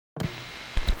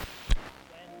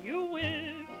you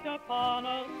wish upon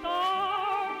a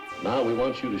star. Now we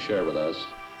want you to share with us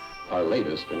our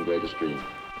latest and greatest dream.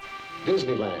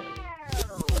 Disneyland.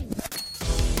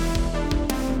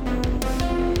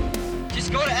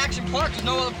 Just go to Action Park. There's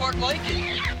no other park like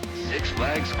it. Six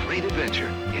Flags Great Adventure.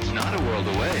 It's not a world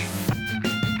away.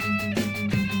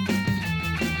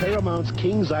 Paramount's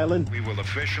Kings Island. We will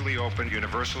officially open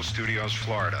Universal Studios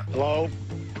Florida. Hello,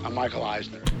 I'm Michael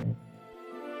Eisner.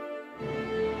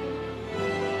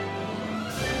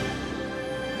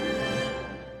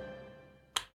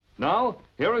 Now,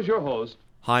 here is your host.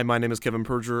 Hi, my name is Kevin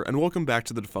Perger, and welcome back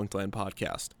to the Defunctland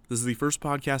Podcast. This is the first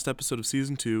podcast episode of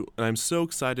Season 2, and I'm so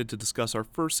excited to discuss our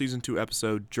first Season 2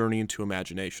 episode, Journey into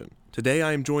Imagination. Today,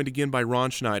 I am joined again by Ron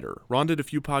Schneider. Ron did a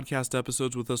few podcast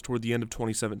episodes with us toward the end of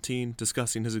 2017,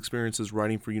 discussing his experiences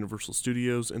writing for Universal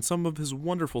Studios and some of his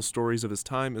wonderful stories of his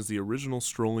time as the original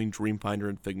strolling Dreamfinder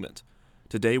and Figment.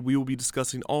 Today, we will be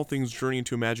discussing all things Journey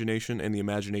into Imagination and the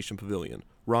Imagination Pavilion.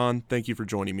 Ron, thank you for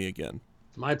joining me again.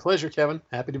 My pleasure, Kevin.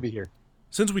 Happy to be here.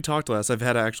 Since we talked last, I've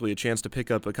had actually a chance to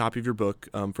pick up a copy of your book,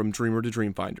 From Dreamer to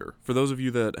Dreamfinder. For those of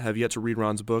you that have yet to read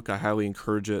Ron's book, I highly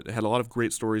encourage it. It had a lot of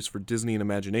great stories for Disney and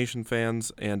Imagination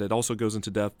fans, and it also goes into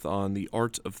depth on the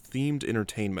art of themed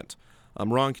entertainment.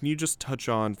 Ron, can you just touch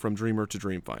on From Dreamer to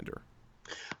Dreamfinder?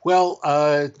 Well,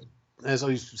 as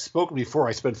I've spoken before,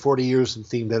 I spent 40 years in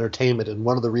themed entertainment, and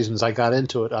one of the reasons I got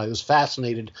into it, I was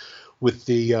fascinated with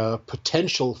the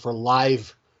potential for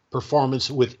live performance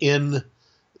within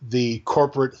the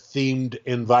corporate themed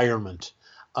environment.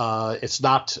 It's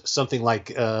not something like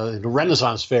in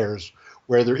Renaissance fairs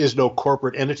where there is no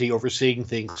corporate entity overseeing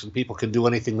things and people can do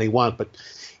anything they want. But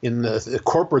in the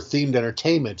corporate themed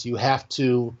entertainment, you have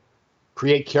to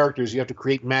create characters, you have to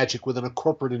create magic within a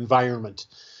corporate environment.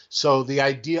 So the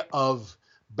idea of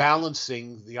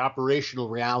balancing the operational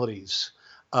realities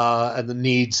and the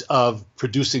needs of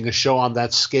producing a show on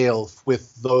that scale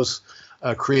with those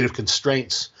creative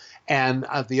constraints, and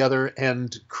at the other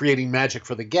end, creating magic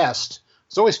for the guest,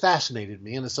 it's always fascinated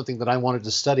me, and it's something that I wanted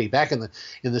to study. Back in the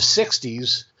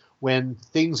 60s, when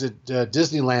things at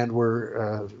Disneyland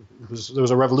were, there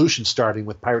was a revolution starting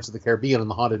with Pirates of the Caribbean and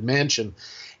the Haunted Mansion,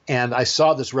 and I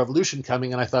saw this revolution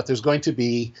coming, and I thought there's going to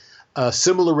be a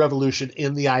similar revolution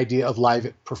in the idea of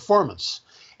live performance,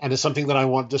 and it's something that I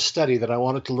wanted to study, that I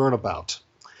wanted to learn about.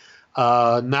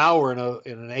 Now we're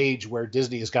in an age where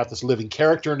Disney has got this living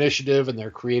character initiative, and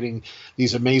they're creating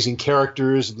these amazing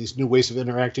characters and these new ways of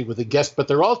interacting with the guest, but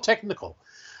they're all technical.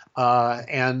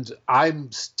 And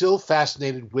I'm still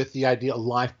fascinated with the idea of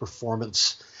live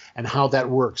performance and how that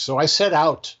works. So I set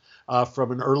out from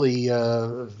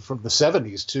the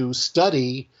 70s to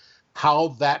study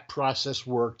how that process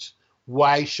worked,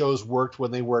 why shows worked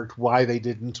when they worked, why they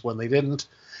didn't when they didn't.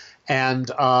 And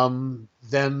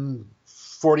then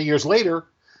 40 years later,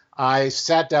 I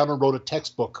sat down and wrote a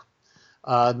textbook,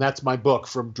 and that's my book,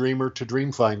 From Dreamer to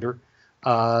Dreamfinder,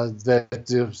 that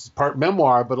is part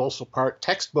memoir, but also part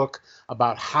textbook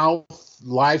about how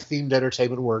live-themed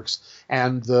entertainment works,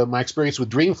 and my experience with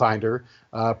Dreamfinder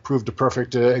proved a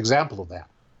perfect example of that.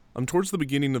 Towards the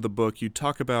beginning of the book, you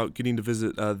talk about getting to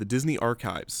visit the Disney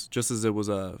Archives, just as it was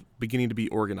beginning to be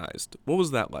organized. What was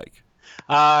that like?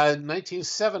 In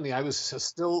 1970, I was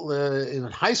still in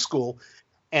high school,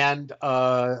 and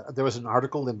there was an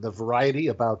article in the Variety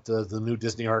about the new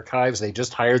Disney Archives. They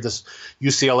just hired this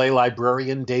UCLA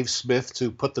librarian, Dave Smith,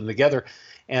 to put them together.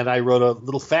 And I wrote a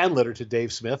little fan letter to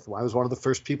Dave Smith. I was one of the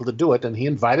first people to do it, and he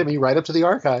invited me right up to the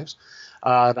archives.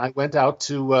 And I went out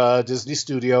to Disney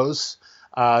Studios.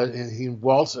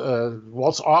 Walt's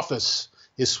office,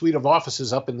 his suite of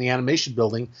offices up in the animation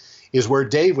building, is where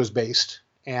Dave was based.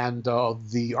 And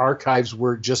the archives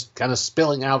were just kind of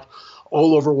spilling out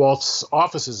all over Walt's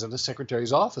offices and the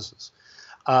secretary's offices.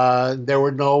 There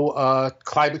were no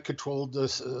climate-controlled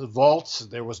vaults.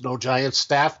 There was no giant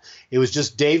staff. It was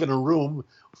just Dave in a room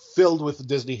filled with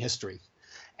Disney history.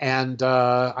 And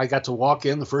I got to walk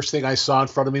in. The first thing I saw in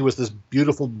front of me was this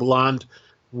beautiful blonde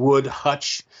wood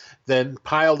hutch. Then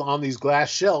piled on these glass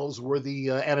shelves were the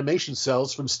animation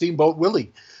cells from Steamboat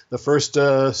Willie, the first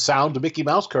sound Mickey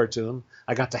Mouse cartoon.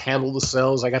 I got to handle the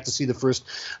cells. I got to see the first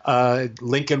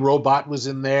Lincoln robot was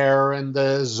in there, and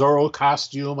the Zorro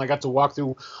costume. I got to walk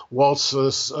through Walt's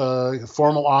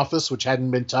formal office, which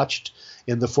hadn't been touched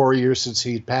in the 4 years since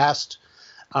he'd passed.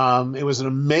 It was an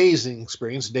amazing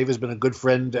experience. Dave has been a good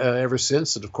friend ever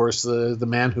since, and of course the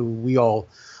man who we all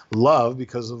love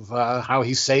because of how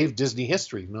he saved Disney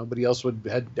history. Nobody else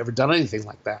had ever done anything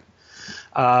like that.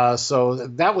 So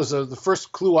that was the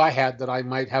first clue I had that I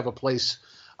might have a place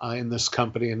in this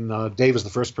company, and Dave is the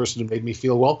first person who made me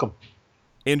feel welcome.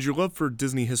 And your love for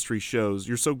Disney history shows.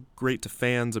 You're so great to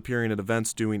fans, appearing at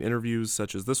events, doing interviews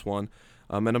such as this one.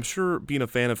 And I'm sure being a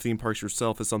fan of theme parks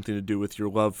yourself has something to do with your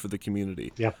love for the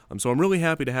community. Yeah. So I'm really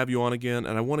happy to have you on again,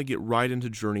 and I want to get right into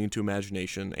Journey into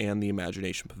Imagination and the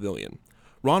Imagination Pavilion.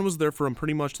 Ron was there from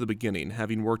pretty much the beginning,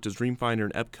 having worked as Dreamfinder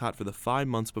in Epcot for the 5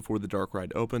 months before the dark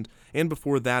ride opened, and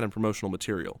before that in promotional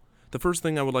material. The first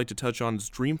thing I would like to touch on is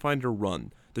Dreamfinder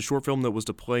Run, the short film that was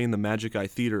to play in the Magic Eye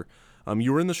Theater.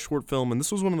 You were in the short film, and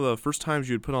this was one of the first times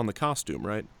you had put on the costume,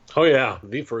 right? Oh, yeah,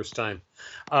 the first time.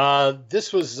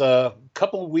 This was a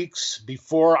couple of weeks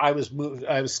before I was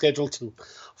scheduled to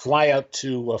fly out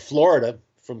to Florida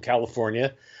from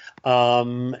California.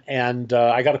 And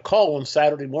I got a call on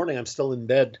Saturday morning. I'm still in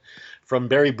bed, from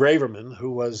Barry Braverman, who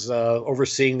was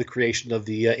overseeing the creation of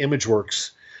the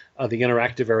ImageWorks, the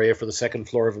interactive area for the second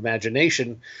floor of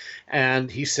Imagination.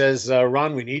 And he says,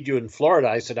 Ron, we need you in Florida.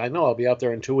 I said, I know, I'll be out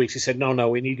there in 2 weeks. He said, no,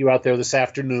 we need you out there this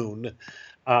afternoon.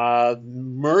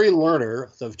 Murray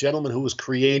Lerner, the gentleman who was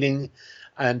creating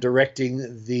and directing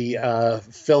the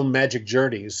film Magic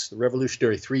Journeys, the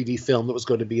revolutionary 3D film that was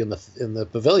going to be in the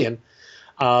pavilion,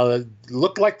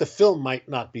 looked like the film might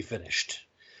not be finished.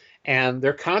 And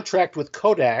their contract with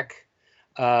Kodak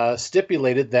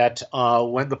stipulated that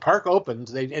when the park opened,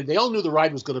 they all knew the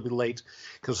ride was going to be late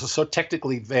because it was so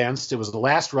technically advanced. It was the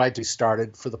last ride to be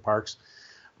started for the parks.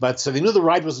 But so they knew the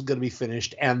ride wasn't going to be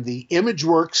finished, and the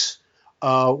ImageWorks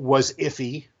was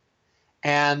iffy,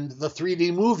 and the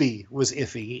 3D movie was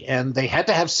iffy, and they had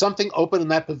to have something open in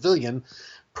that pavilion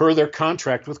per their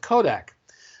contract with Kodak.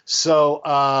 So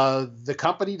the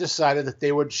company decided that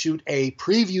they would shoot a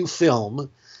preview film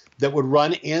that would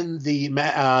run in the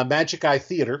Magic Eye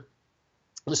Theater,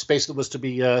 the space that was to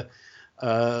be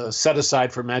set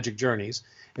aside for Magic Journeys.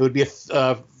 It would be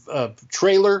a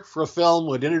trailer for a film,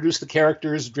 would introduce the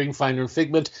characters, Dreamfinder and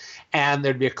Figment, and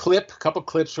there'd be a couple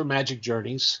clips for Magic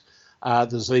Journeys.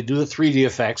 They do the 3D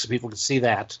effects, so people could see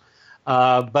that.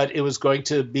 But it was going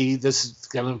to be this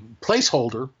kind of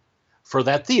placeholder for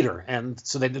that theater, and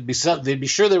so they'd be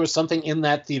sure there was something in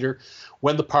that theater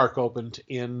when the park opened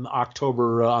in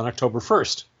October on October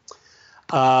 1st.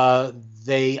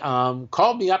 They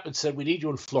called me up and said, we need you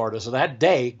in Florida. So that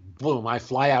day, boom, I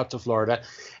fly out to Florida,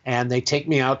 and they take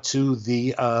me out to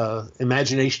the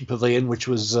Imagination Pavilion, which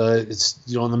was it's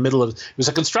in the middle of, it was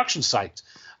a construction site.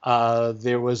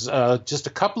 There was just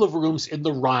a couple of rooms in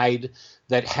the ride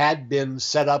that had been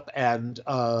set up and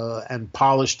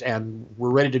polished and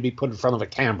were ready to be put in front of a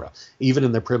camera, even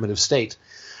in their primitive state.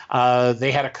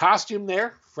 They had a costume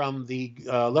there from the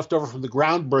leftover from the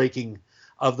groundbreaking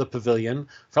of the pavilion,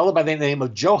 a fellow by the name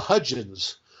of Joe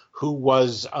Hudgens, who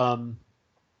was one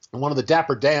of the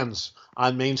Dapper Dans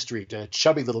on Main Street, a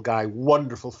chubby little guy,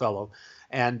 wonderful fellow.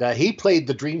 And he played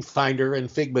the Dreamfinder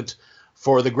and Figment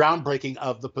for the groundbreaking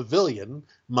of the pavilion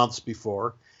months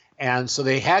before. And so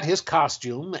they had his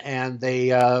costume, and they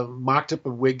mocked up a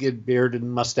wig and beard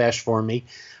and mustache for me,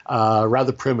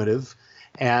 rather primitive.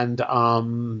 And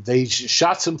they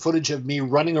shot some footage of me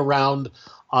running around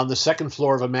on the second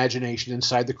floor of Imagination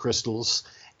inside the crystals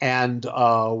and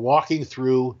walking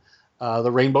through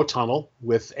the Rainbow Tunnel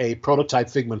with a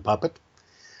prototype Figment puppet.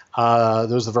 That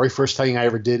was the very first thing I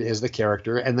ever did as the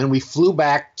character. And then we flew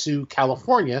back to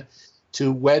California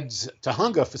to WED's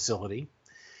Tahunga facility.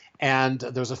 And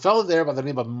there was a fellow there by the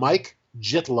name of Mike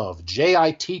Jitlov,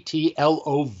 Jittlov,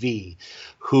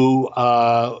 who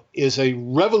is a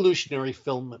revolutionary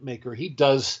filmmaker. He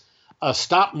does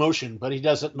stop motion, but he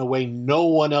does it in a way no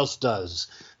one else does.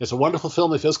 There's a wonderful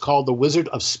film of his called The Wizard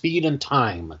of Speed and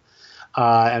Time.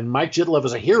 And Mike Jitlov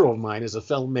is a hero of mine as a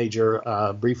film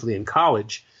major briefly in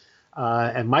college.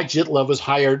 And Mike Jitlov was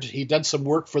hired. He did some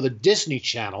work for the Disney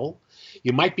Channel.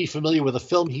 You might be familiar with a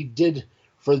film he did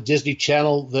for the Disney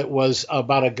Channel that was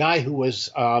about a guy who was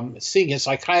seeing his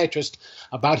psychiatrist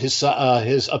about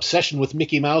his obsession with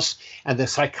Mickey Mouse, and the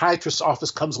psychiatrist's office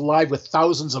comes alive with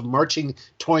thousands of marching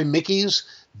toy Mickeys.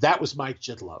 That was Mike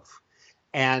Jitlov.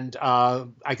 And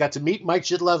I got to meet Mike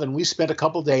Jitlov, and we spent a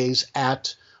couple days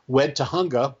at WED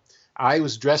Tahunga. I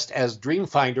was dressed as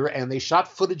Dreamfinder, and they shot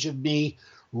footage of me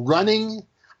running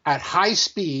at high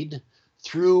speed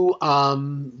through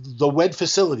the WED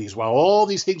facilities while all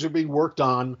these things are being worked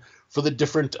on for the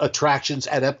different attractions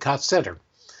at Epcot Center.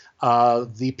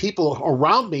 The people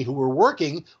around me who were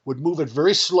working would move it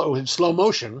very slow, in slow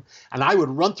motion, and I would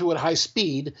run through at high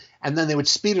speed, and then they would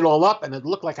speed it all up, and it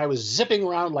looked like I was zipping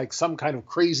around like some kind of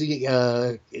crazy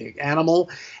animal,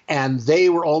 and they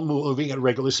were all moving at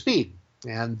regular speed.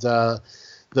 And the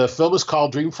film is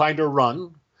called Dreamfinder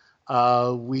Run.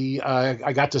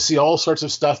 I got to see all sorts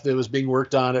of stuff that was being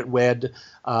worked on at WED.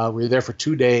 We were there for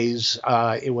 2 days.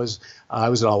 I was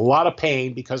in a lot of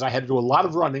pain because I had to do a lot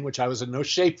of running, which I was in no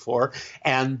shape for.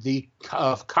 And the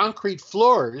concrete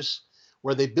floors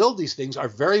where they build these things are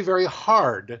very, very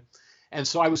hard. And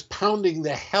so I was pounding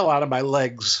the hell out of my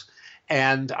legs.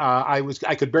 And I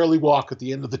could barely walk at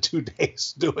the end of the 2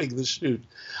 days doing the shoot.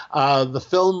 The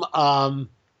film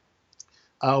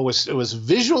was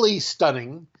visually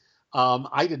stunning.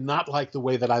 I did not like the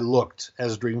way that I looked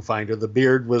as Dreamfinder. The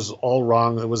beard was all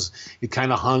wrong. It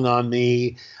kind of hung on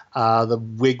me. The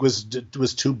wig was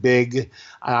too big.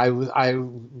 When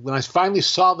I finally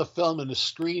saw the film in a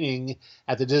screening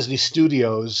at the Disney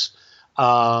Studios,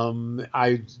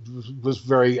 I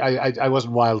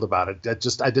wasn't wild about it.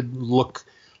 I didn't look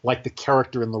like the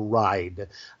character in the ride.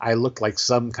 I looked like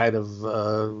some kind of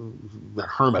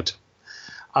hermit.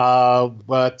 I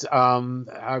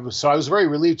was very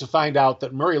relieved to find out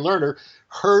that Murray Lerner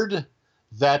heard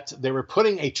that they were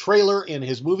putting a trailer in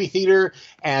his movie theater,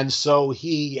 and so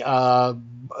he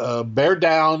bared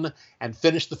down and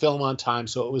finished the film on time.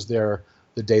 So it was there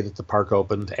the day that the park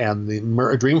opened, and the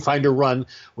Dreamfinder run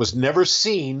was never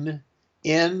seen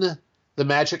in the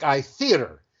Magic Eye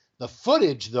Theater. The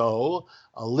footage, though,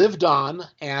 lived on,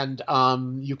 and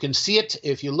you can see it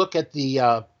if you look at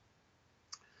the.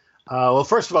 Well,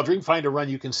 first of all, Dreamfinder Run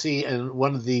you can see in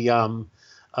one of the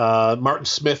Martin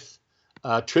Smith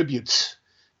tributes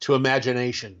to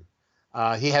Imagination.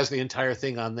 He has the entire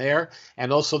thing on there.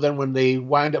 And also then when they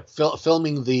wind up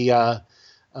filming the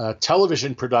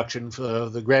television production for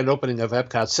the grand opening of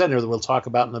Epcot Center that we'll talk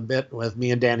about in a bit with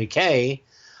me and Danny Kaye,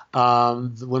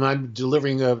 when I'm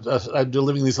delivering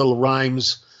these little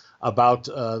rhymes about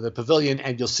the pavilion,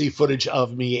 and you'll see footage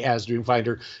of me as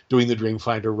Dreamfinder doing the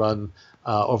Dreamfinder Run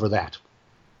over that.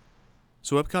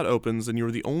 So Epcot opens, and you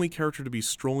are the only character to be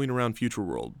strolling around Future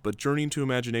World, but Journey into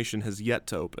Imagination has yet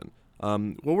to open.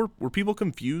 Were people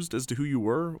confused as to who you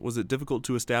were? Was it difficult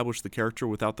to establish the character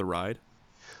without the ride?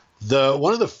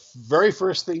 One of the very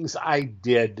first things I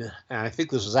did, and I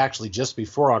think this was actually just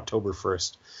before October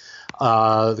 1st,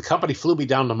 the company flew me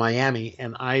down to Miami,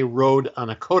 and I rode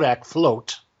on a Kodak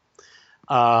float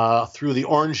through the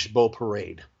Orange Bowl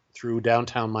Parade through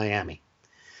downtown Miami.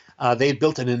 They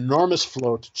built an enormous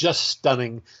float, just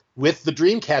stunning, with the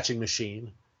dream catching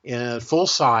machine in full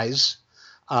size.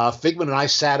 Figment and I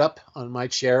sat up on my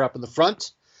chair up in the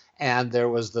front, and there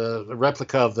was the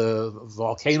replica of the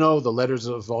volcano, the letters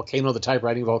of volcano, the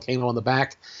typewriting volcano on the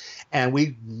back. And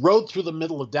we rode through the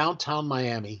middle of downtown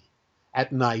Miami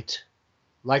at night,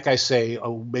 like I say,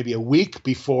 maybe a week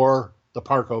before the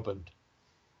park opened.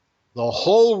 The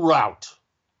whole route,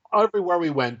 everywhere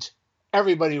we went,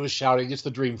 everybody was shouting, "It's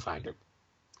the Dreamfinder."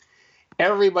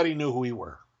 Everybody knew who we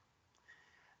were.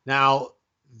 Now,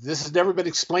 this has never been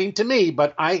explained to me,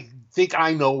 but I think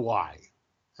I know why.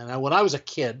 And when I was a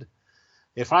kid,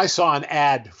 if I saw an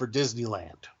ad for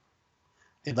Disneyland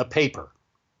in the paper,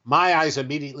 my eyes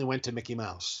immediately went to Mickey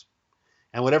Mouse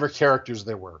and whatever characters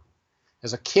there were.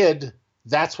 As a kid,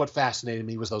 that's what fascinated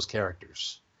me, was those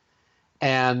characters.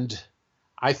 And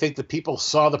I think that people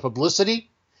saw the publicity,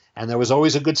 and there was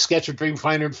always a good sketch of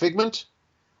Dreamfinder and Figment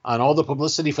on all the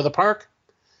publicity for the park.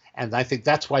 And I think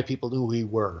that's why people knew who we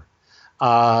were.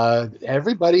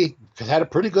 Everybody had a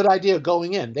pretty good idea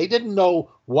going in. They didn't know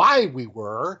why we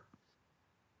were,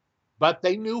 but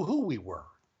they knew who we were.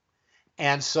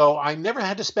 And so I never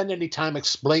had to spend any time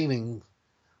explaining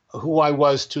who I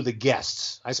was to the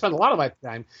guests. I spent a lot of my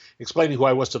time explaining who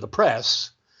I was to the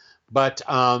press, but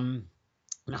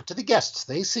not to the guests.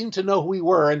 They seemed to know who we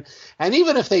were. And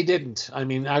even if they didn't, I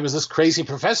mean, I was this crazy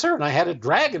professor and I had a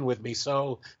dragon with me.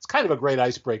 So it's kind of a great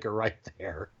icebreaker right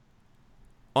there.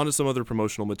 On to some other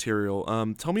promotional material.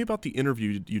 Tell me about the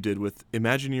interview you did with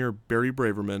Imagineer Barry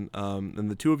Braverman, and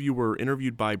the two of you were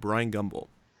interviewed by Brian Gumbel.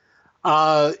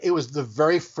 It was the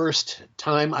very first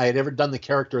time I had ever done the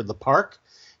character in the park.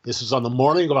 This was on the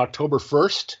morning of October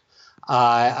 1st.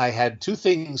 I had two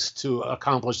things to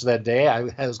accomplish that day.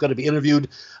 I was going to be interviewed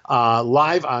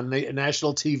live on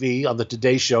national TV on the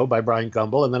Today Show by Brian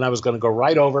Gumbel, and then I was going to go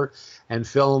right over and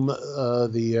film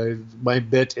my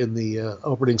bit in the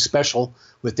opening special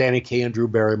with Danny Kaye and Drew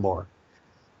Barrymore.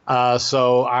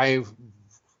 So I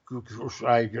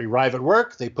arrive at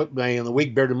work. They put me in the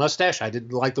wig, beard, and mustache. I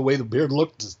didn't like the way the beard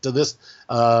looked to this.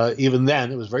 Even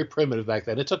then, it was very primitive back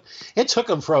then. It took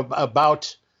them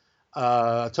about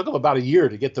a year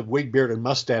to get the wig, beard, and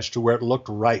mustache to where it looked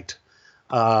right.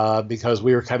 Because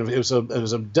we were kind of, it was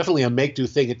definitely a make-do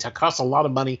thing. It costs a lot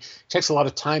of money. It takes a lot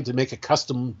of time to make a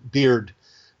custom beard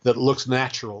that looks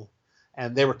natural.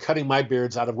 And they were cutting my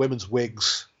beards out of women's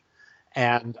wigs.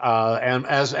 and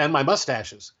my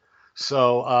mustaches.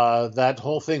 So that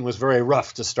whole thing was very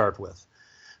rough to start with.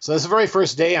 So this is the very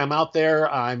first day I'm out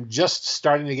there. I'm just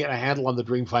starting to get a handle on the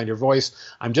Dreamfinder voice.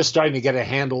 I'm just starting to get a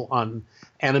handle on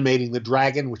animating the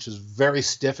dragon, which is very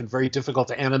stiff and very difficult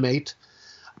to animate.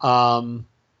 And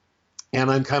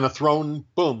I'm kind of thrown,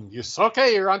 boom,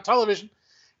 you're on television.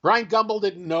 Brian Gumbel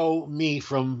didn't know me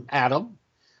from Adam.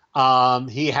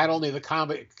 He had only the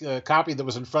copy that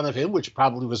was in front of him, which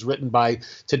probably was written by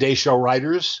Today Show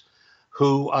writers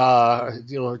who,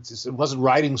 it wasn't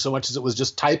writing so much as it was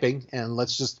just typing, and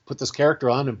let's just put this character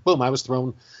on, and boom, I was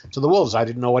thrown to the wolves. I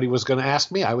didn't know what he was going to ask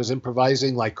me. I was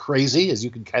improvising like crazy, as you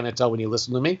can kind of tell when you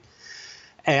listen to me.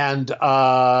 And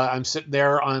I'm sitting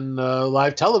there on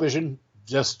live television,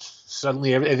 just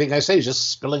suddenly everything I say is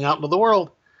just spilling out into the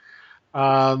world.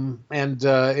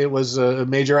 It was a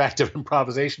major act of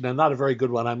improvisation, and not a very good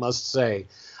one, I must say.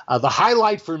 The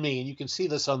highlight for me, and you can see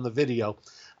this on the video,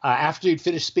 after he'd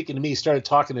finished speaking to me, he started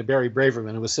talking to Barry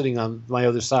Braverman, who was sitting on my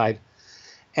other side.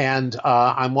 And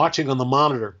I'm watching on the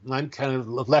monitor. And I'm kind of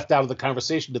left out of the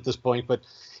conversation at this point, but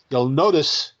you'll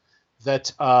notice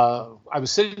that I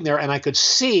was sitting there and I could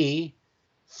see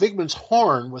Figment's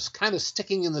horn was kind of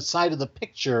sticking in the side of the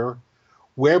picture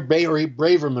where Barry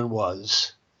Braverman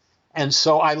was. And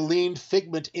so I leaned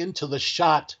Figment into the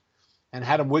shot and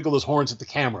had him wiggle his horns at the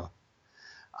camera.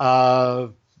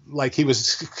 Like he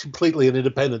was completely an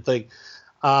independent thing.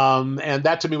 And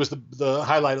that to me was the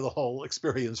highlight of the whole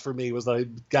experience for me, was that I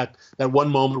got that one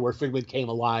moment where Figment came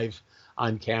alive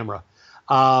on camera.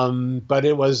 But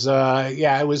it was,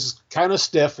 it was kind of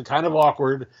stiff and kind of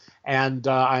awkward. And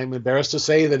I'm embarrassed to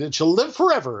say that it shall live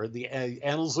forever in the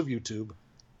annals of YouTube.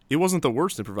 It wasn't the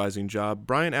worst improvising job.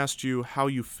 Brian asked you how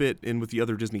you fit in with the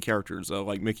other Disney characters,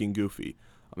 like Mickey and Goofy.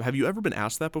 Have you ever been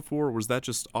asked that before, or was that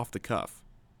just off the cuff?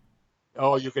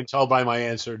 Oh, you can tell by my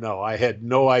answer. No, I had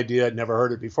no idea. Never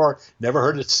heard it before. Never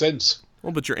heard it since.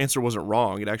 Well, but your answer wasn't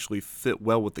wrong. It actually fit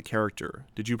well with the character.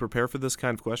 Did you prepare for this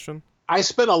kind of question? I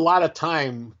spent a lot of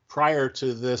time prior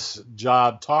to this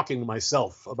job talking to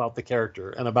myself about the character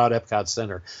and about Epcot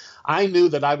Center. I knew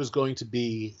that I was going to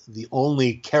be the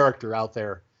only character out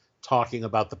there talking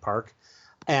about the park.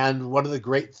 And one of the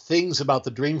great things about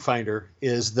the Dreamfinder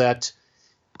is that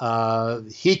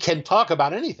he can talk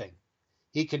about anything.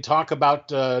 He can talk about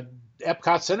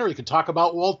Epcot Center. He can talk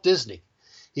about Walt Disney.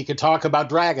 He can talk about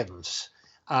dragons.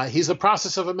 He's a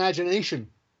process of imagination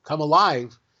come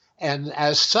alive. And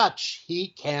as such, he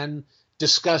can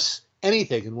discuss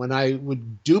anything. And when I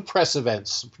would do press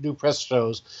events, do press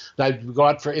shows, and I'd go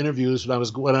out for interviews, when I was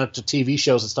going out to TV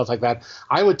shows and stuff like that,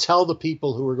 I would tell the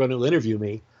people who were going to interview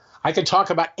me, I can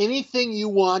talk about anything you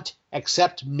want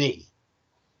except me.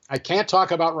 I can't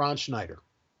talk about Ron Schneider.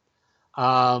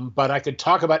 But I could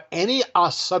talk about any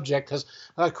subject because,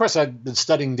 of course, I've been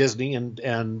studying Disney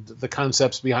and the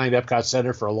concepts behind Epcot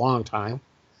Center for a long time.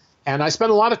 And I spent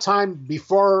a lot of time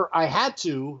before I had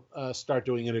to start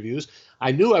doing interviews.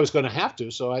 I knew I was going to have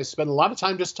to, so I spent a lot of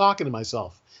time just talking to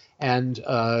myself and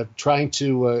trying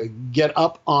to get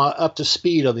up to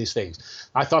speed on these things.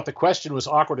 I thought the question was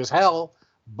awkward as hell,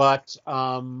 but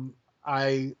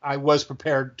I was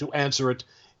prepared to answer it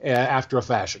after a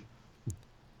fashion.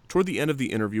 Toward the end of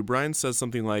the interview, Brian says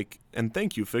something like, "And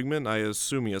thank you, Figment." I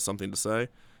assume he has something to say,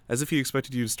 as if he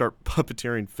expected you to start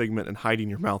puppeteering Figment and hiding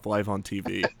your mouth live on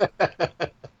TV.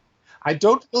 I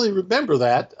don't really remember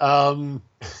that.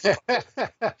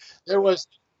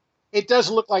 It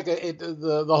does look like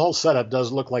the whole setup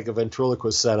does look like a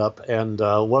ventriloquist setup. And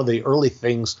one of the early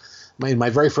things, in my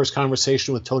very first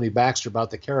conversation with Tony Baxter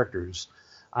about the characters,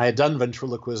 I had done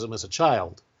ventriloquism as a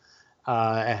child.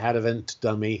 I had a vent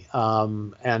dummy,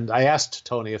 and I asked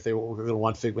Tony if they were going to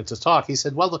want Figment to talk. He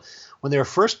said, well, when they were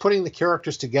first putting the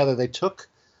characters together, they took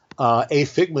a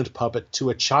Figment puppet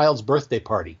to a child's birthday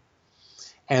party,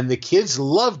 and the kids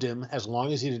loved him as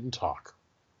long as he didn't talk,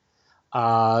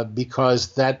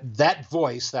 because that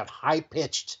voice, that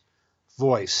high-pitched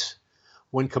voice,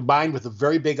 when combined with the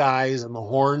very big eyes and the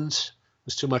horns,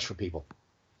 was too much for people.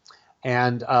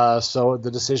 And so the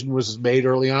decision was made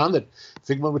early on that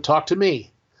Figment would talk to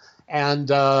me. And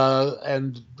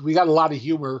we got a lot of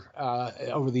humor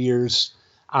over the years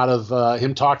out of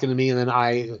him talking to me and then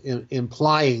I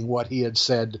implying what he had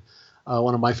said.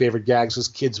 One of my favorite gags was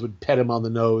kids would pet him on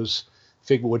the nose.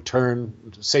 Figment would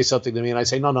turn, say something to me, and I'd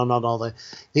say, no.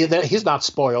 He's not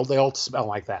spoiled. They all smell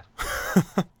like that.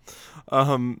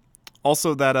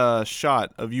 Also, that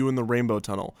shot of you in the rainbow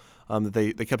tunnel that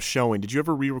they kept showing. Did you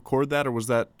ever re-record that, or was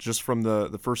that just from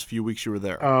the first few weeks you were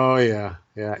there? Oh, yeah.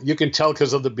 You can tell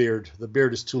because of the beard. The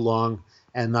beard is too long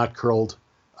and not curled.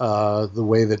 the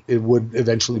way that it would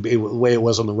eventually be, the way it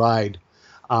was on the ride.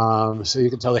 So you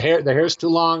can tell the hair's too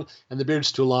long and the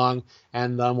beard's too long,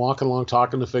 and I'm walking along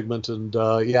talking to Figment, and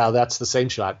that's the same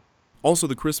shot. Also,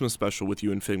 the Christmas special with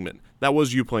you and Figment, that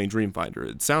was you playing Dreamfinder.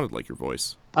 It sounded like your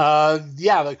voice. The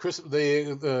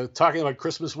talking about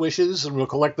Christmas wishes, and we'll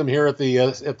collect them here at the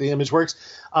ImageWorks.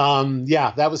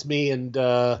 That was me, and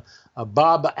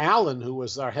Bob Allen, who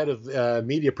was our head of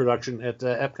media production at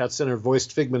Epcot Center,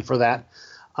 voiced Figment for that.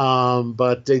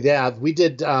 We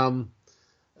did. That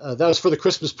was for the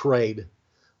Christmas parade.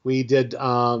 We did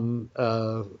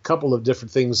a couple of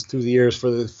different things through the years for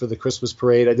the Christmas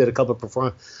parade. I did a couple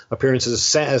of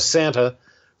appearances as Santa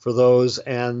for those,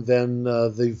 and then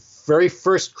the very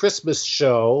first Christmas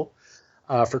show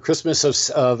for Christmas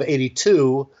of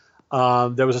 '82.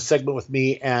 There was a segment with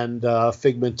me and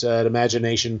Figment at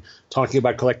Imagination talking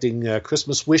about collecting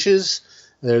Christmas wishes.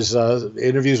 There's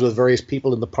interviews with various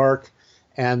people in the park,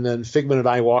 and then Figment and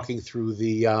I walking through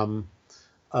the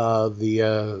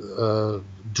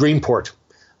Dreamport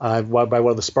by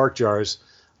one of the spark jars.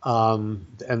 And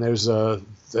there's an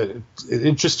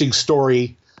interesting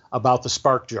story about the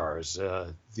spark jars.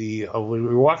 We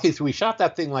were walking through, we shot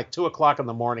that thing like 2:00 in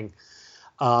the morning.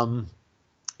 And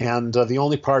the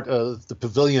only part of the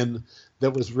pavilion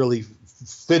that was really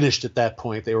finished at that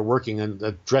point, they were working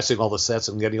on dressing all the sets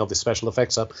and getting all the special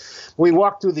effects up. We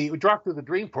dropped through the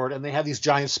Dreamport, and they had these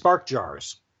giant spark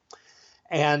jars.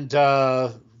 And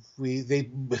they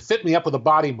fit me up with a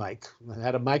body mic. I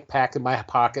had a mic pack in my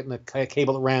pocket and a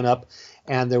cable that ran up,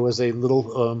 and there was a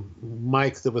little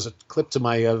mic that was clipped to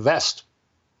my vest.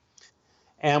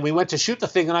 And we went to shoot the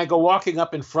thing, and I go walking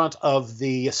up in front of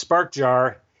the spark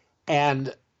jar,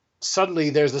 and suddenly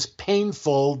there's this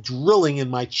painful drilling in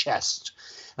my chest.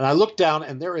 And I look down,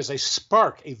 and there is a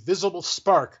spark, a visible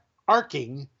spark,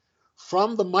 arcing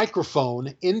from the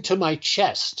microphone into my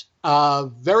chest.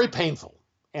 Very painful.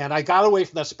 And I got away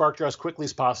from that spark jar as quickly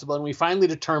as possible, and we finally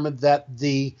determined that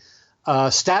the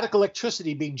static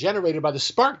electricity being generated by the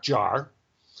spark jar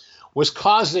was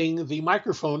causing the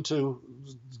microphone to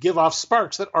give off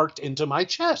sparks that arced into my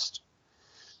chest.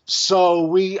 So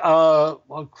we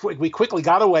quickly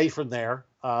got away from there.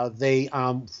 They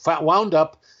wound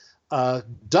up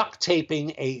duct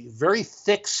taping a very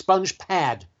thick sponge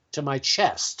pad to my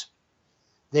chest.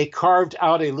 They carved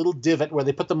out a little divot where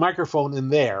they put the microphone in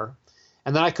there,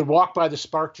 and then I could walk by the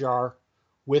spark jar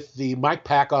with the mic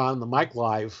pack on, the mic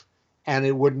live, and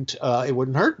it wouldn't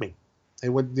hurt me.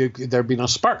 There'd be no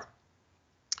spark.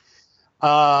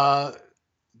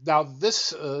 Now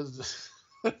this,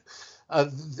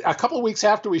 a couple of weeks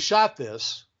after we shot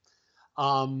this,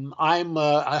 I'm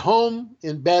home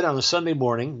in bed on a Sunday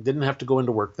morning. Didn't have to go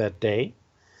into work that day,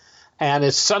 and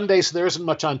it's Sunday, so there isn't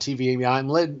much on TV. I'm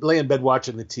lay in bed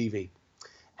watching the TV.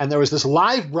 And there was this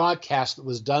live broadcast that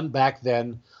was done back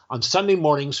then on Sunday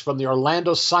mornings from the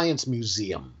Orlando Science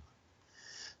Museum.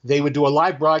 They would do a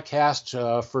live broadcast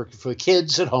for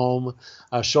kids at home,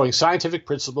 showing scientific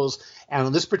principles. And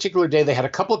on this particular day, they had a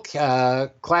couple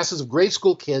classes of grade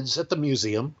school kids at the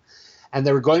museum, and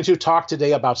they were going to talk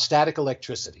today about static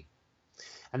electricity.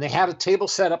 And they had a table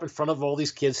set up in front of all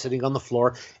these kids sitting on the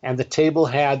floor, and the table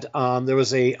had there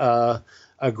was a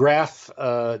graph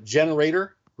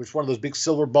generator, which is one of those big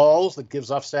silver balls that gives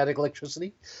off static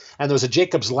electricity. And there was a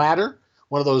Jacob's ladder,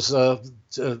 one of those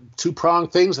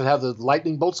two-pronged things that have the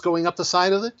lightning bolts going up the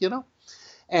side of it, you know.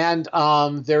 And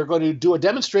they're going to do a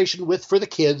demonstration for the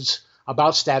kids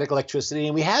about static electricity.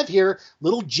 And we have here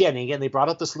little Jenny, and they brought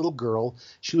up this little girl.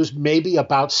 She was maybe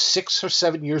about 6 or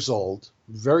 7 years old,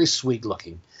 very sweet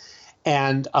looking.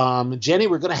 And Jenny,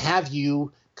 we're going to have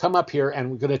you come up here, and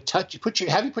we're going to have you put your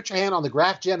hand on the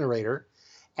graph generator.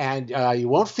 And you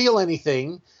won't feel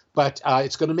anything, but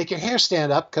it's going to make your hair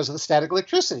stand up because of the static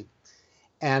electricity.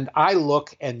 And I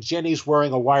look, and Jenny's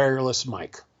wearing a wireless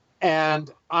mic. And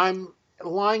I'm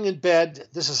lying in bed.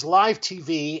 This is live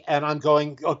TV, and I'm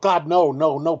going, oh, God,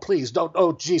 no, please, don't,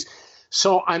 oh, geez.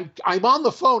 So I'm on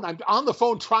the phone. I'm on the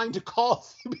phone trying to call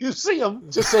the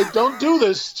museum to say, don't do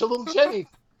this to little Jenny.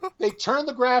 They turn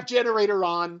the graph generator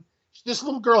on. This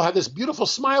little girl had this beautiful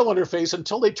smile on her face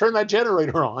until they turn that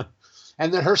generator on.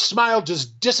 And then her smile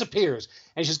just disappears.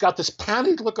 And she's got this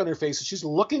panicked look on her face. And she's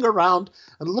looking around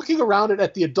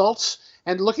at the adults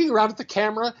and looking around at the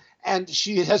camera. And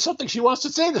she has something she wants to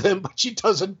say to them, but she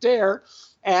doesn't dare.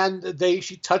 And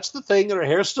she touched the thing, and her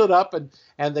hair stood up.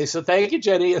 And they said, thank you,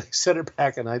 Jenny. And they sent her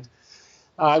back. And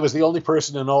I was the only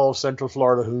person in all of Central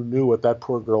Florida who knew what that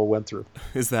poor girl went through.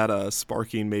 Is that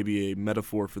sparking maybe a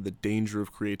metaphor for the danger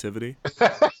of creativity?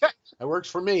 That works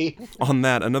for me. On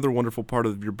that, another wonderful part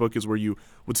of your book is where you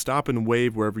would stop and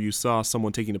wave wherever you saw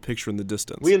someone taking a picture in the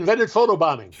distance. We invented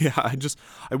photobombing. Yeah,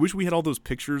 I wish we had all those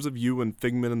pictures of you and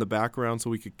Figment in the background so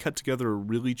we could cut together a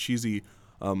really cheesy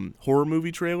horror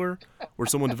movie trailer where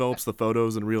someone develops the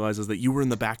photos and realizes that you were in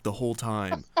the back the whole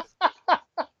time.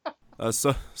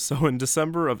 So in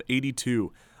December of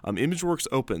 '82, ImageWorks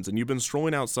opens, and you've been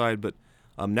strolling outside, but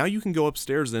now you can go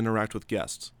upstairs and interact with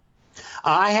guests.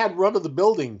 I had run of the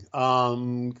building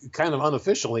kind of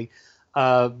unofficially.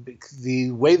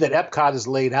 The way that Epcot is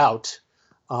laid out,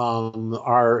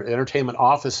 our entertainment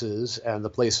offices and the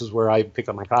places where I picked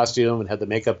up my costume and had the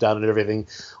makeup done and everything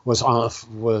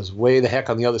was way the heck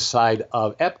on the other side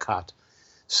of Epcot.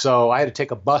 So I had to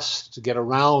take a bus to get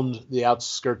around the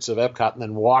outskirts of Epcot and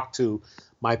then walk to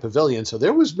my pavilion. So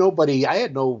there was nobody. I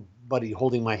had nobody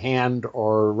holding my hand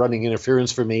or running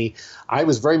interference for me. I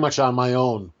was very much on my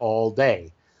own all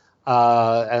day.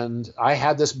 And I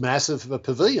had this massive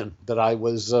pavilion that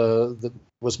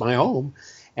was my home,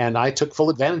 and I took full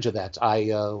advantage of that.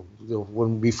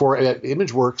 Before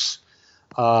ImageWorks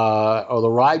or the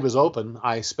ride was open,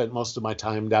 I spent most of my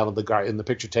time down in the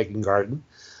picture-taking garden.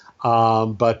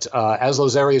 But as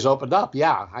those areas opened up,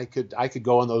 yeah, I could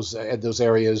go in those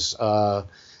areas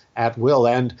at will,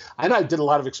 and I did a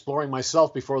lot of exploring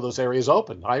myself before those areas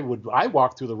opened. I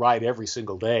walked through the ride every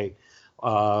single day,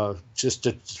 just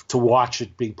to watch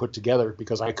it being put together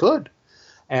because I could,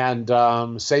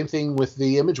 and same thing with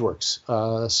the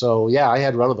ImageWorks. So yeah, I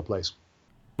had run of the place.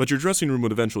 But your dressing room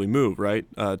would eventually move, right,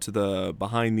 to the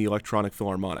behind the Electronic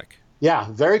Philharmonic. Yeah,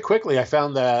 very quickly I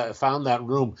found that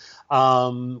room.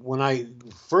 When I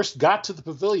first got to the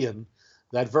pavilion,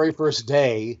 that very first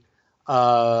day.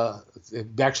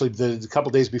 Actually, the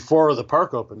couple days before the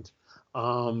park opened,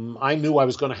 I knew I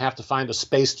was going to have to find a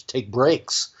space to take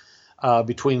breaks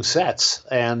between sets,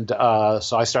 and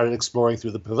so I started exploring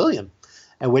through the pavilion,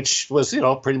 and which was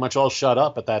pretty much all shut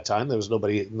up at that time. There was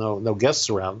nobody, no guests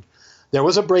around. There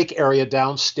was a break area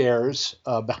downstairs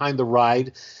behind the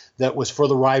ride that was for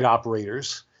the ride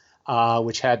operators,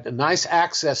 which had nice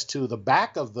access to the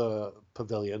back of the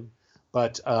pavilion,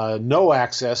 but no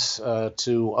access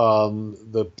to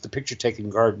the picture-taking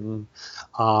garden.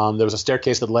 There was a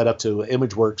staircase that led up to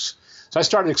ImageWorks. So I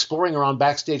started exploring around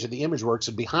backstage at the ImageWorks,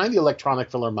 and behind the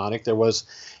Electronic Philharmonic, there was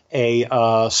a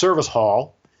service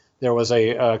hall. There was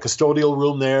a custodial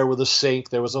room there with a sink.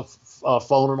 There was a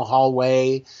phone in a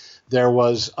hallway. There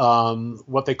was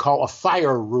what they call a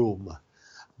fire room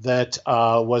that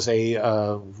was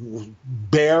a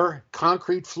bare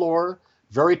concrete floor,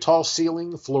 very tall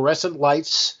ceiling, fluorescent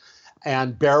lights,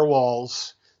 and bare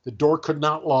walls. The door could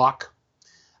not lock.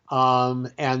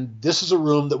 And this is a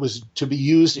room that was to be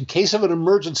used in case of an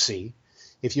emergency.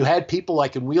 If you had people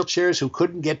like in wheelchairs who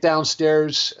couldn't get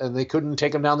downstairs and they couldn't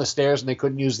take them down the stairs and they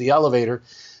couldn't use the elevator,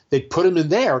 they'd put them in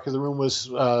there because the room was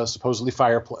supposedly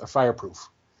fireproof.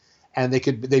 And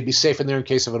they'd be safe in there in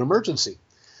case of an emergency.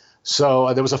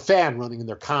 So there was a fan running in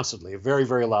there constantly, a very,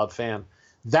 very loud fan.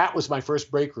 That was my first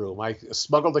break room. I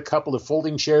smuggled a couple of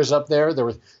folding chairs up there. There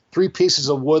were 3 pieces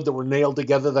of wood that were nailed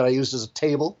together that I used as a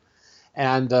table.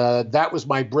 And that was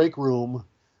my break room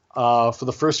for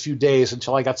the first few days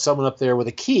until I got someone up there with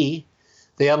a key.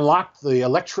 They unlocked the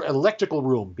electrical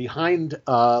room behind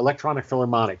Electronic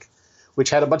Philharmonic, which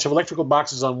had a bunch of electrical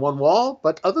boxes on one wall.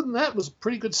 But other than that, it was a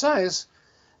pretty good size.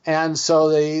 And so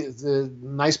the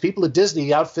nice people at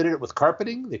Disney outfitted it with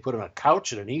carpeting. They put in a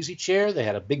couch and an easy chair. They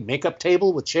had a big makeup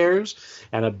table with chairs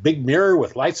and a big mirror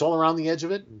with lights all around the edge of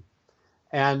it.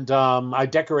 And I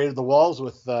decorated the walls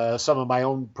with some of my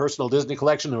own personal Disney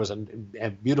collection. There was a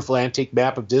beautiful antique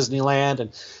map of Disneyland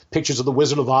and pictures of the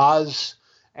Wizard of Oz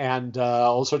and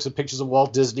all sorts of pictures of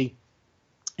Walt Disney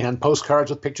and postcards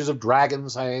with pictures of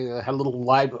dragons. I had a little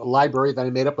library that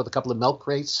I made up with a couple of milk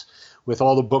crates with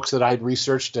all the books that I'd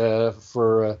researched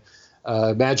for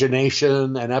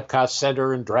Imagination and Epcot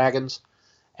Center and Dragons.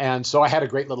 And so I had a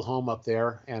great little home up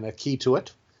there and a key to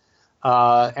it.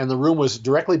 And the room was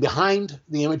directly behind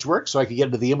the ImageWorks, so I could get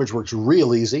into the ImageWorks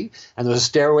real easy. And there was a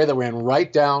stairway that ran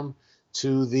right down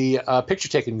to the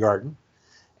picture-taking garden.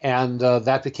 And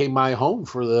that became my home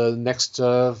for the next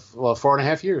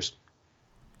 4.5 years.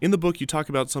 In the book, you talk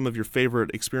about some of your favorite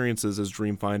experiences as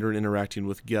Dreamfinder and interacting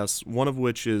with guests, one of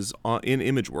which is in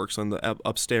ImageWorks on the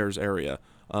upstairs area.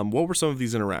 What were some of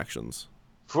these interactions?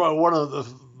 One of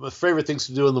the favorite things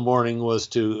to do in the morning was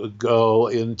to go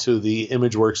into the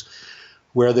ImageWorks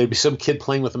where there'd be some kid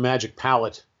playing with a magic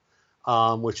palette,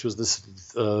 which was this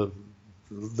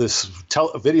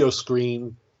video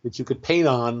screen that you could paint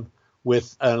on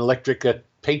with an electric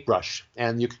paintbrush.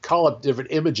 And you could call up different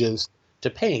images to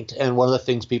paint. And one of the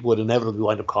things people would inevitably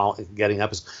wind up getting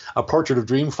up is a portrait of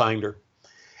Dreamfinder.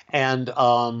 And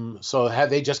so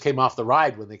they just came off the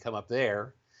ride when they come up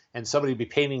there, and somebody would be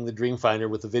painting the Dreamfinder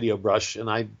with a video brush, and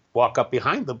I'd walk up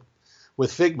behind them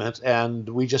with Figment, and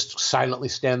we just silently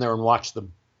stand there and watch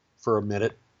them for a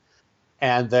minute.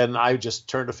 And then I just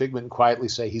turn to Figment and quietly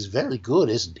say, "He's very good,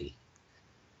 isn't he?"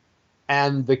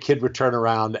 And the kid would turn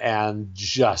around, and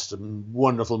just a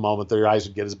wonderful moment. Their eyes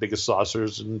would get as big as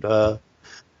saucers, and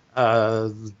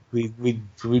we'd meet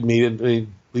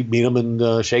him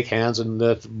and shake hands and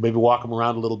maybe walk him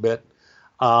around a little bit.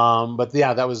 But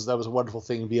yeah, that was a wonderful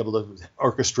thing to be able to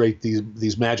orchestrate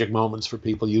these magic moments for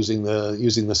people using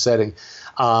the setting.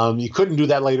 You couldn't do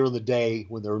that later in the day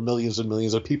when there were millions and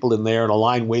millions of people in there in a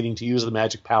line waiting to use the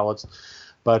magic palettes.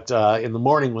 But in the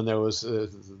morning when there was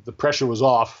the pressure was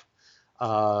off,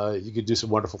 you could do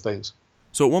some wonderful things.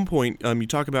 So at one point, you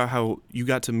talk about how you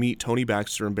got to meet Tony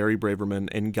Baxter and Barry Braverman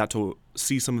and got to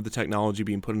see some of the technology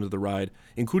being put into the ride,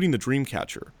 including the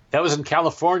Dreamcatcher. That was in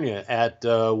California at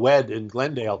WED in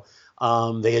Glendale.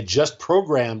 They had just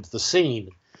programmed the scene.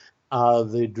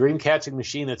 The dream catching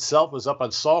machine itself was up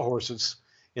on sawhorses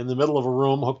in the middle of a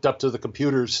room hooked up to the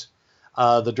computers.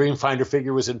 The Dreamfinder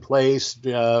figure was in place.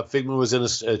 Figment was in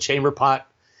a chamber pot.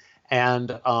 And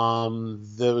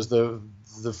there was the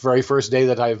very first day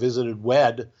that I visited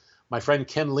WED, my friend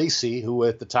Ken Lisi, who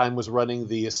at the time was running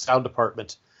the sound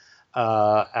department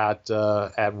at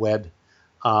WED,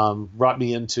 brought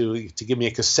me in to give me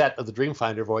a cassette of the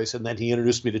Dreamfinder voice, and then he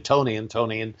introduced me to Tony,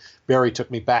 and Barry took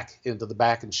me back into the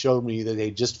back and showed me that they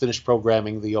just finished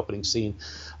programming the opening scene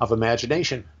of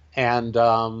Imagination, and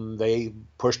they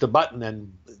pushed a button,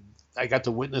 and I got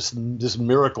to witness this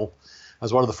miracle. I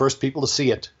was one of the first people to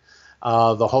see it.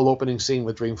 The whole opening scene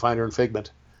with Dreamfinder and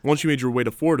Figment. Once you made your way to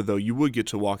Florida, though, you would get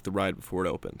to walk the ride before it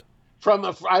opened.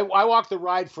 I walked the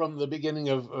ride from the beginning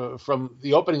of from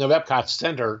the opening of Epcot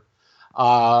Center,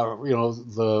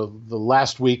 the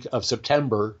last week of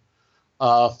September,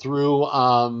 through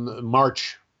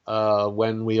March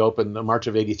when we opened March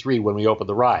of '83 when we opened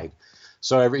the ride.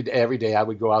 So every day I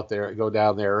would go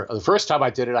down there. The first time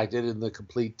I did it in the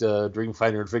complete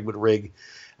Dreamfinder and Figment rig.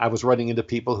 I was running into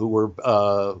people who were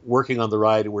working on the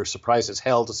ride and were surprised as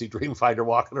hell to see Dreamfinder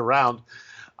walking around.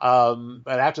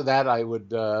 But after that, I would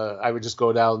just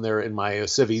go down there in my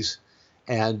Civies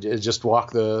and just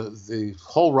walk the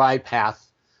whole ride path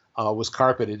was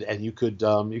carpeted, and you could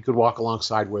walk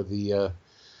alongside where the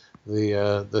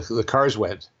cars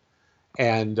went,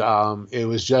 and it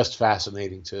was just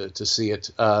fascinating to see it,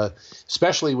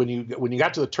 especially when you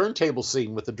got to the turntable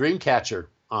scene with the Dreamcatcher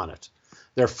on it.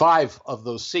 There are 5 of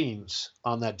those scenes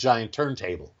on that giant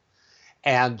turntable.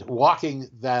 And walking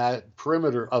that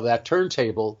perimeter of that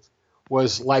turntable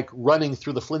was like running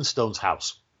through the Flintstones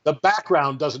house. The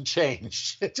background doesn't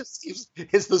change.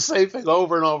 It's the same thing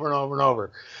over and over and over and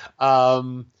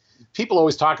over. People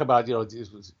always talk about,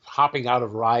 hopping out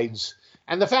of rides.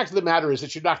 And the fact of the matter is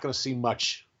that you're not going to see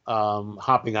much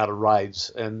hopping out of rides.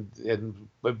 And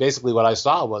basically what I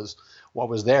saw was what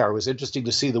was there. It was interesting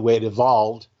to see the way it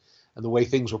evolved and the way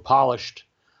things were polished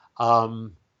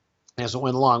as it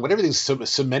went along, but everything's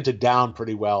cemented down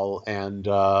pretty well, and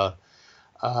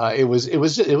it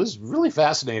was really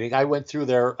fascinating. I went through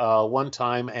there one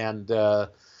time, and there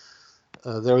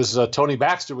was Tony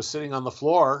Baxter was sitting on the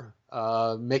floor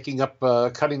cutting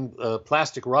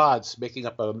plastic rods, making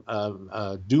up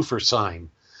a doofer sign,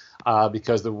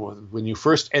 because when you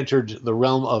first entered the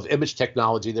realm of image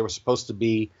technology, there were supposed to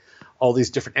be all these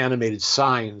different animated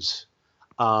signs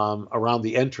around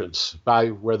the entrance by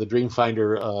where the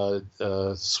Dreamfinder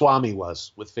Swami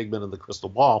was with Figment and the crystal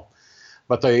ball,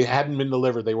 but they hadn't been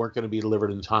delivered. They weren't going to be delivered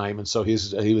in time, and so he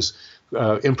was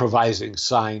improvising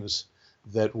signs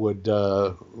that would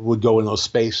go in those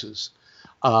spaces.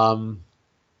 One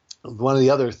of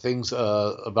the other things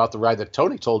about the ride that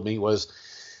Tony told me was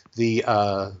the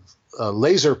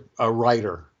laser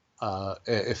writer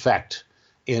effect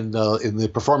in the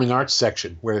performing arts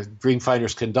section, where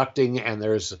Dreamfinder's conducting, and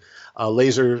there's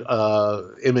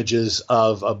laser images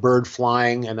of a bird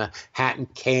flying and a hat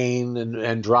and cane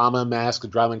and drama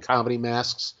and comedy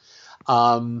masks.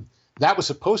 That was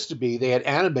supposed to be, they had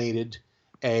animated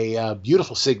a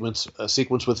beautiful sequence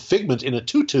with Figment in a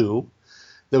tutu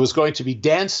that was going to be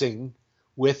dancing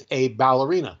with a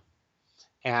ballerina.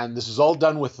 And this is all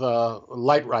done with a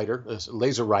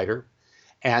laser writer.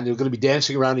 And they were going to be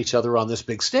dancing around each other on this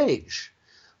big stage.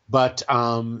 But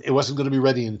it wasn't going to be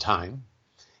ready in time.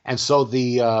 And so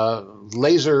the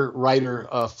laser writer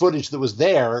footage that was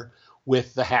there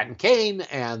with the hat and cane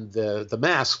and the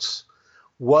masks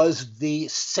was the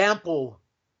sample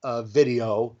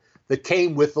video that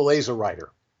came with the Laser Rider.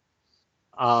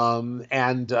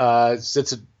 And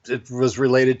since it was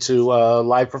related to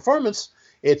live performance,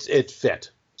 it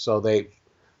fit. So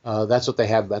that's what they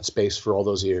had, that space for all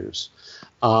those years.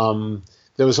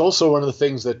 There was also one of the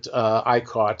things that I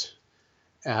caught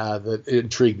that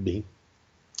intrigued me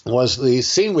was the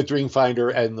scene with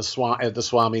Dreamfinder and the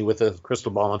Swami with the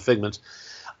crystal ball and Figment.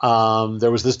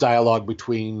 There was this dialogue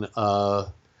between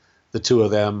the two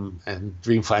of them, and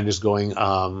Dreamfinder's going,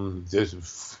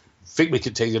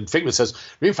 Figment says,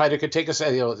 Dreamfinder could take us,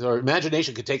 or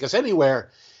imagination could take us anywhere.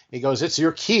 He goes, it's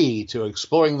your key to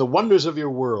exploring the wonders of your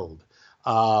world,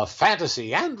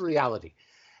 fantasy and reality.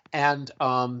 And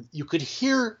you could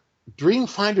hear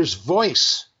Dreamfinder's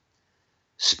voice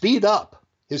speed up.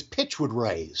 His pitch would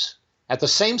raise at the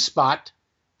same spot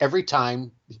every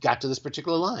time he got to this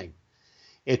particular line.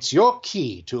 It's your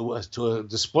key to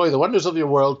display the wonders of your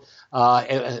world,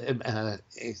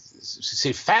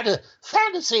 see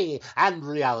fantasy and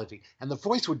reality. And the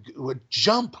voice would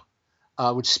jump,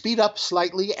 would speed up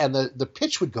slightly, and the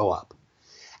pitch would go up.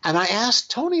 And I asked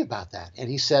Tony about that, and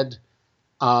he said,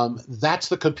 that's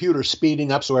the computer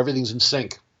speeding up so everything's in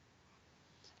sync.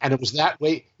 And it was that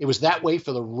way. It was that way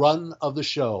for the run of the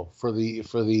show, for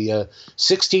the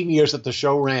 16 years that the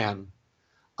show ran.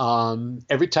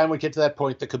 Every time we get to that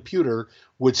point, the computer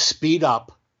would speed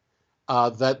up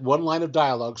that one line of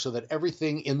dialogue so that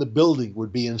everything in the building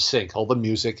would be in sync, all the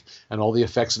music and all the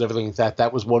effects and everything like that.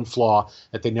 That was one flaw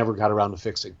that they never got around to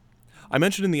fixing. I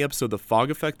mentioned in the episode the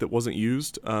fog effect that wasn't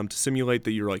used to simulate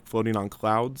that you're like floating on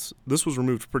clouds. This was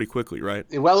removed pretty quickly, right?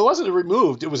 Well, it wasn't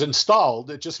removed. It was installed.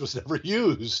 It just was never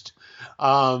used.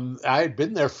 I had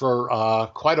been there for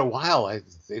quite a while, a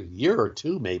year or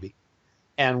two maybe.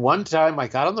 And one time I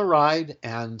got on the ride,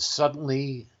 and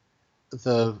suddenly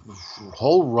the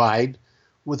whole ride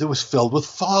was filled with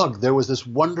fog. There was this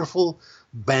wonderful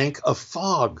bank of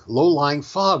fog, low-lying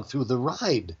fog through the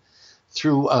ride,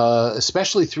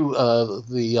 especially through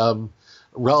the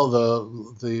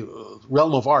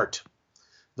realm of art,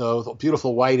 the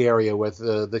beautiful white area with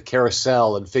the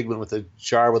carousel and Figment with the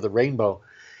jar with the rainbow,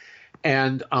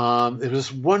 and it was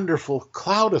this wonderful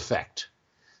cloud effect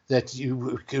that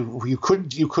you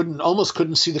almost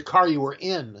couldn't see the car you were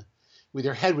in, with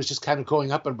your head was just kind of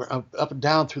going up and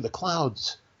down through the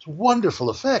clouds. It's a wonderful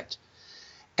effect.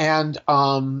 And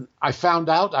I found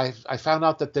out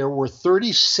that there were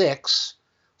 36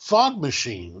 fog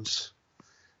machines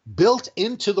built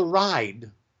into the ride,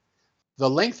 the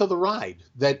length of the ride,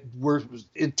 that were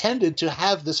intended to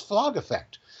have this fog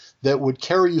effect that would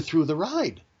carry you through the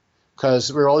ride,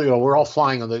 because we're all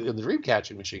flying in the dream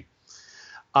catching machine.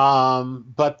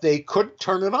 But they couldn't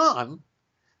turn it on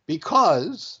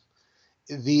because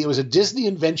it was a Disney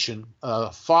invention,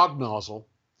 a fog nozzle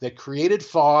that created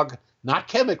fog, not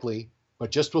chemically,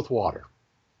 but just with water.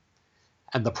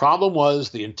 And the problem was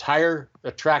the entire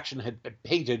attraction had been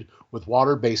painted with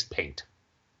water-based paint.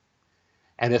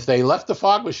 And if they left the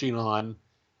fog machine on,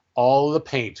 all of the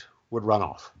paint would run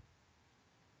off.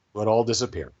 It would all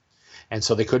disappear. And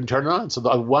so they couldn't turn it on. So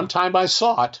the one time I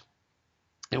saw it,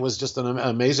 it was just an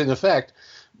amazing effect,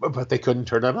 but they couldn't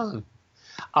turn it on.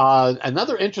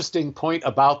 Another interesting point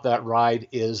about that ride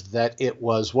is that it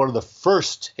was one of the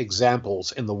first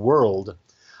examples in the world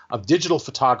of digital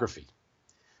photography.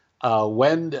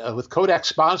 With Kodak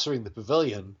sponsoring the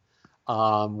pavilion,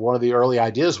 one of the early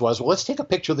ideas was, well, let's take a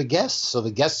picture of the guests so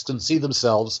the guests can see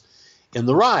themselves in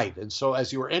the ride. And so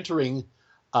as you were entering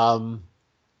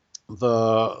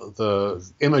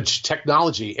the image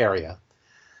technology area,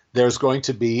 there's going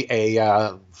to be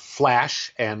a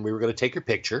flash, and we were going to take your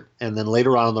picture. And then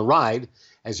later on the ride,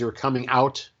 as you were coming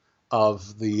out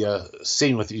of the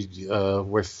scene with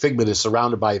where Figment is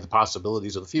surrounded by the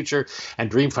possibilities of the future, and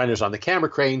Dreamfinder's on the camera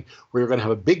crane, we were going to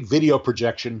have a big video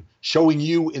projection showing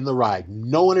you in the ride.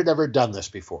 No one had ever done this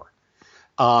before.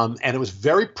 And it was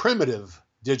very primitive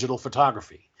digital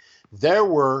photography. There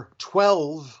were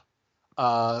 12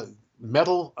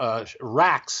 metal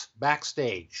racks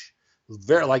backstage,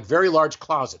 very large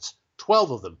closets,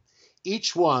 12 of them.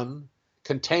 Each one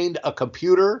contained a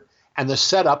computer and the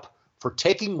setup for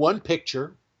taking one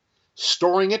picture,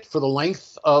 storing it for the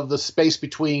length of the space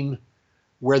between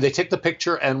where they take the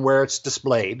picture and where it's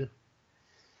displayed,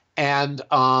 and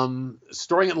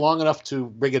storing it long enough to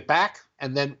bring it back,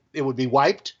 and then it would be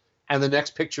wiped, and the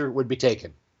next picture would be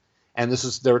taken. And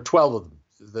there were 12 of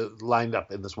them lined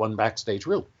up in this one backstage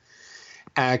room.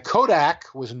 And Kodak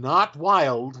was not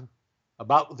wild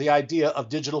about the idea of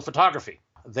digital photography.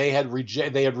 They had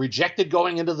rejected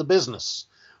going into the business,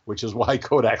 which is why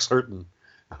Kodak's wound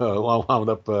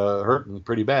up hurting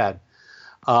pretty bad.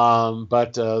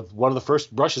 But one of the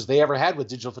first brushes they ever had with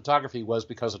digital photography was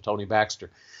because of Tony Baxter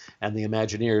and the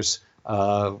Imagineers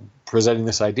presenting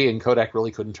this idea, and Kodak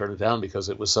really couldn't turn it down because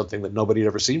it was something that nobody had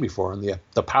ever seen before. And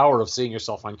the power of seeing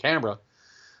yourself on camera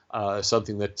is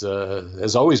something that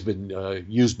has always been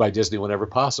used by Disney whenever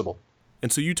possible.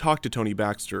 And so you talked to Tony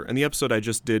Baxter, and the episode I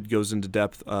just did goes into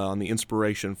depth on the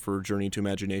inspiration for Journey into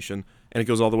Imagination, and it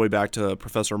goes all the way back to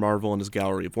Professor Marvel and his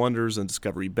Gallery of Wonders and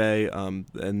Discovery Bay,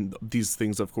 and these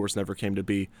things, of course, never came to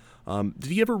be.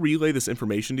 Did he ever relay this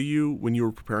information to you when you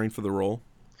were preparing for the role?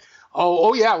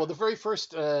 Oh yeah. Well, the very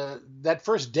first that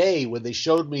first day when they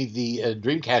showed me the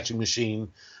dream catching machine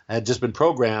had just been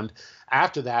programmed.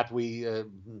 After that,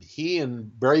 he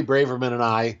and Barry Braverman and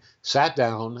I sat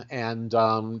down, and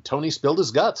Tony spilled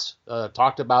his guts,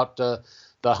 talked about the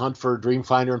hunt for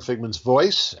Dreamfinder and Figment's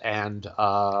voice, and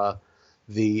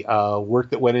the work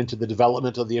that went into the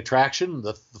development of the attraction,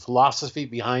 the philosophy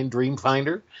behind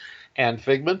Dreamfinder and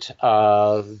Figment.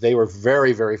 They were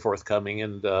very, very forthcoming,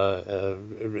 and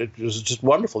it was just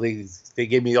wonderful. They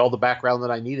gave me all the background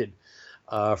that I needed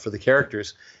for the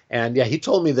characters. And yeah, he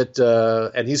told me that,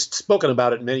 and he's spoken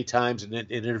about it many times in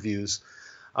interviews,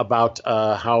 about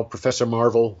how Professor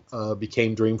Marvel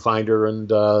became Dreamfinder, and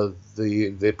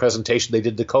the presentation they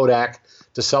did to Kodak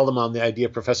to sell them on the idea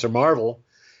of Professor Marvel.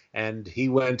 And he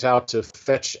went out to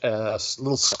fetch a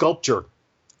little sculpture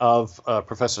of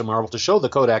Professor Marvel to show the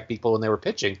Kodak people when they were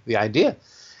pitching the idea.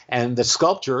 And the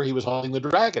sculpture, he was holding the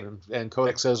dragon. And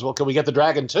Kodak says, well, can we get the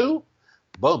dragon too?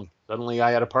 Boom. Suddenly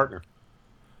I had a partner.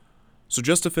 So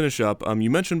just to finish up,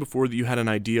 you mentioned before that you had an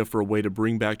idea for a way to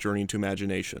bring back Journey into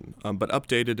Imagination, but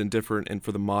updated and different and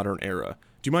for the modern era.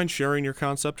 Do you mind sharing your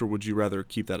concept, or would you rather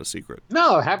keep that a secret?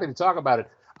 No, happy to talk about it.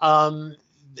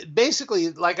 Basically,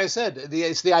 like I said,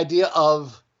 it's the idea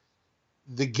of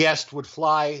the guest would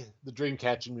fly the dream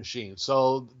catching machine.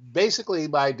 So basically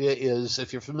my idea is,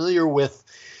 if you're familiar with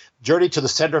Journey to the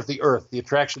Center of the Earth, the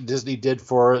attraction Disney did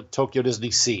for Tokyo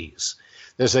Disney Seas,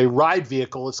 there's a ride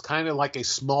vehicle. It's kind of like a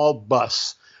small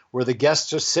bus where the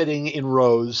guests are sitting in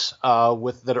rows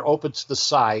that are open to the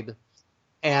side.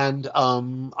 And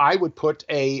I would put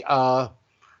a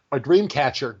dream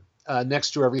catcher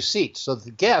next to every seat, so that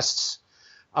the guests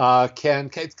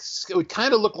it would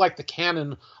kind of look like the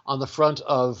cannon on the front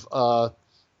of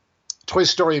Toy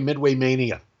Story Midway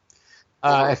Mania,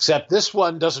 except this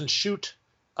one doesn't shoot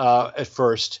at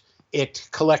first. It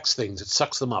collects things. It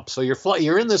sucks them up. So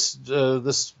you're in this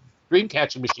dream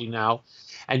catching machine now,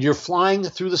 and you're flying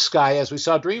through the sky, as we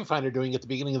saw Dreamfinder doing at the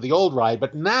beginning of the old ride.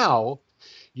 But now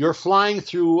you're flying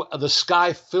through the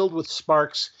sky filled with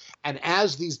sparks, and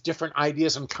as these different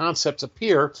ideas and concepts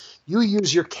appear, you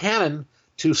use your cannon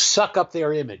to suck up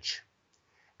their image.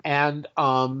 And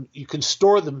you can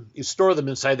store them. You store them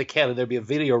inside the cannon. There'd be a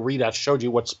video readout showed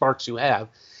you what sparks you have.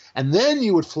 And then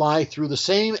you would fly through the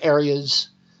same areas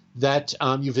that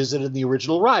you visited in the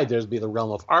original ride. There'd be the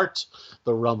realm of art,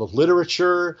 the realm of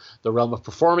literature, the realm of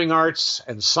performing arts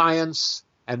and science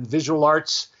and visual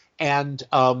arts. And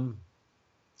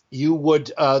you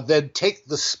would then take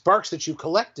the sparks that you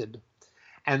collected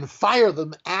and fire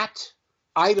them at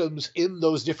items in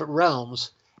those different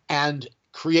realms and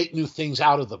create new things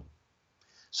out of them.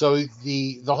 So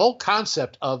the whole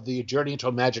concept of the Journey into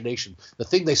Imagination, the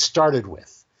thing they started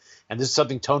with, and this is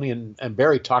something Tony and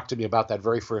Barry talked to me about that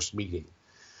very first meeting,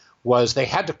 was they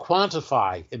had to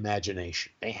quantify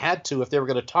imagination. They had to, if they were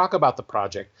going to talk about the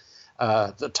project,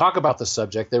 talk about the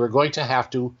subject, they were going to have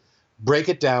to break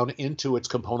it down into its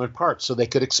component parts so they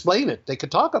could explain it. They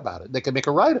could talk about it. They could make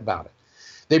a ride about it.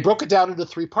 They broke it down into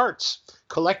 3 parts: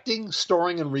 collecting,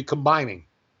 storing, and recombining.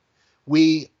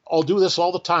 We all do this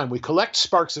all the time. We collect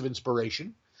sparks of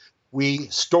inspiration, we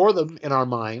store them in our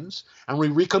minds, and we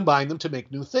recombine them to make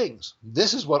new things.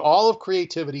 This is what all of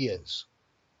creativity is.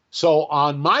 So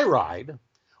on my ride,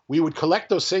 we would collect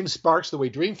those same sparks the way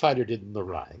Dreamfinder did in the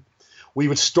ride. We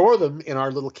would store them in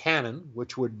our little cannon,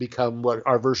 which would become what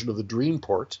our version of the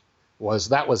Dreamport was.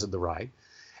 That was in the ride.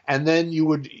 And then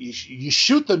you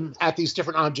shoot them at these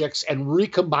different objects and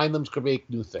recombine them to make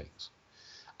new things.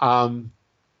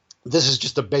 This is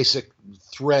just a basic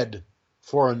thread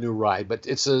for a new ride, but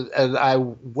it's a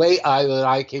way that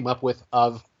I came up with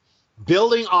of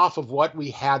building off of what we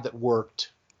had that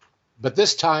worked, but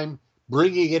this time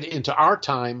bringing it into our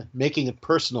time, making it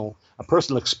personal, a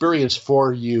personal experience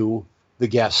for you, the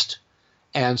guest,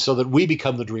 and so that we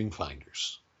become the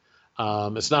Dreamfinders.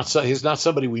 He's not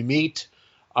somebody we meet,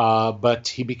 but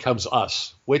he becomes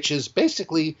us, which is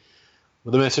basically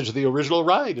the message of the original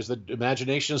ride, is that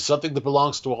imagination is something that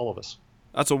belongs to all of us.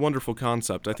 That's a wonderful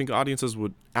concept. I think audiences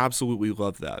would absolutely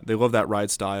love that. They love that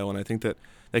ride style, and I think that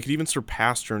they could even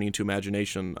surpass Journey into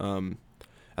Imagination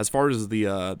as far as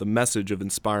the message of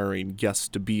inspiring guests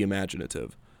to be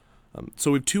imaginative.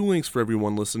 So we have 2 links for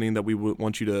everyone listening that we would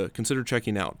want you to consider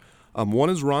checking out. One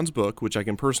is Ron's book, which I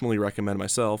can personally recommend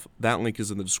myself. That link is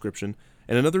in the description.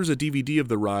 And another is a DVD of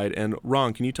the ride. And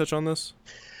Ron, can you touch on this?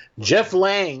 Jeff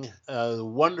Lang, the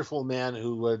wonderful man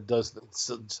who does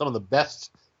some of the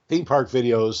best theme park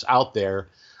videos out there,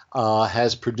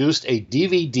 has produced a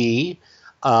DVD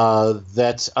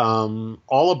that's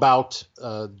all about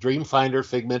Dreamfinder,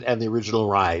 Figment, and the original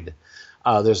ride.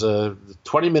 There's a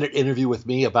 20-minute interview with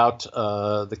me about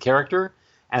the character,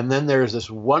 and then there's this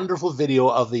wonderful video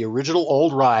of the original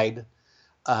old ride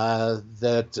so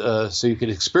you can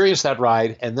experience that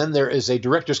ride, and then there is a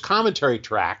director's commentary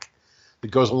track that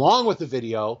goes along with the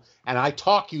video, and I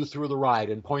talk you through the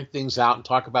ride and point things out and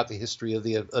talk about the history of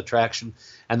the attraction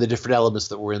and the different elements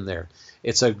that were in there.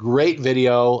 It's a great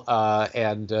video,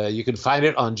 and you can find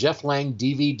it on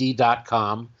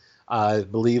jefflangdvd.com. I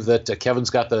believe that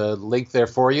Kevin's got the link there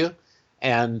for you,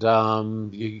 and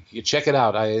you check it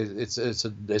out. It's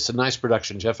a nice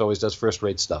production. Jeff always does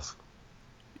first-rate stuff.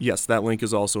 Yes, that link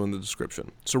is also in the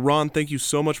description. So Ron, thank you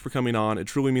so much for coming on. It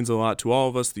truly means a lot to all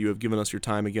of us that you have given us your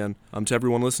time again. To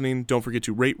everyone listening, don't forget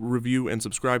to rate, review, and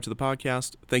subscribe to the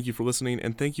podcast. Thank you for listening,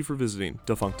 and thank you for visiting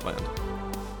Defunctland.